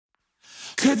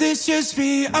Could this just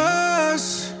be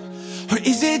us? Or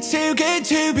is it too good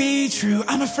to be true?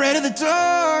 I'm afraid of the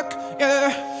dark,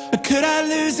 yeah. But could I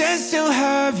lose and still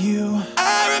have you?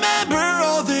 I remember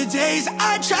all the days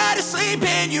I tried to sleep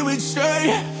and you would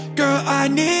stay. Girl, I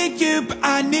need you, but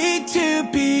I need to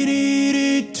be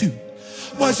needed too.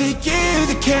 Was it you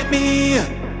that kept me up?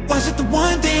 Was it the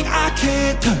one thing I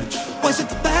can't touch? Was it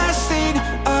the last thing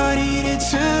I needed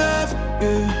to love?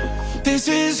 Yeah. This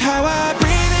is how I breathe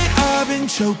it, I've been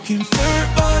choking for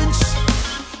months.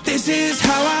 This is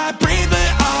how I breathe,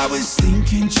 but I was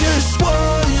thinking just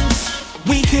once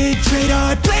we could trade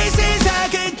our places, I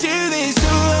could do this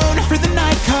alone. For the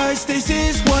night, cause this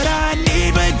is what I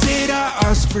need. But did I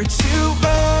ask for too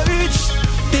much?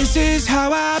 This is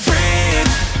how I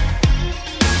breathe.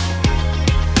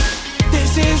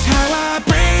 This is how I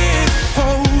breathe,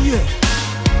 oh yeah.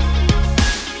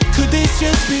 Could this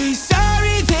just be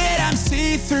sorry that I'm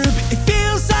see-through? But it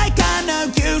feels like I'm no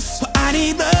use. Well, I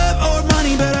need love or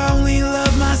money, but I only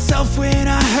love myself when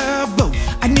I have both.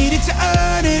 I needed to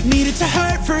earn it, needed to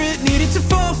hurt for it, needed to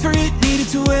fall for it, needed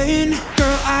to win.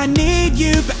 Girl, I need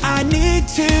you, but I need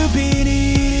to be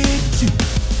needed too.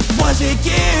 Was it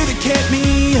you that kept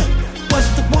me up? Was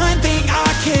it the one thing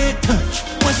I can't touch?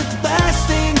 Was it the last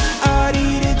thing I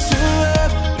needed to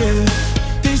love? Yeah.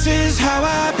 This is how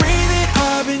I breathe it,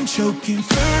 I've been choking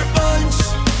for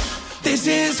months. This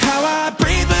is how I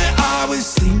breathe, but I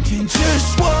was thinking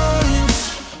just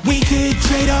once we could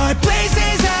trade our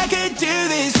places, I could do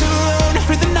this alone.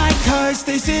 For the night, cause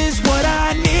this is what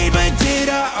I need. But did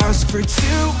I ask for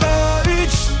too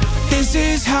much? This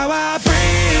is how I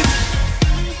breathe.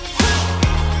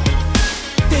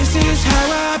 This is how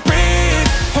I breathe,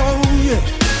 oh yeah.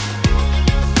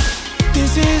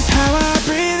 This is how I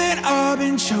breathe and I've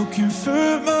been choking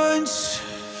for months.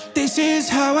 This is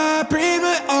how I breathe,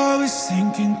 but I was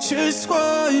thinking just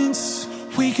once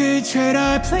we could trade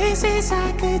our places,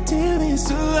 I could do this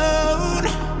alone.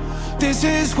 This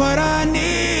is what I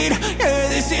need, yeah,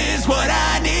 this is what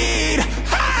I need.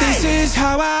 Hey! This is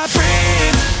how I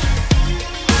breathe.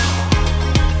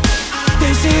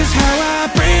 This is how I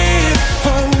breathe,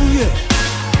 oh yeah.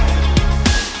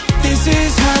 This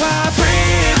is how I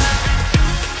breathe.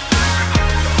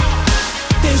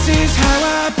 This is how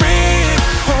I breathe,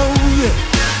 oh yeah.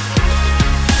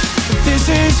 This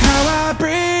is how I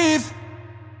breathe.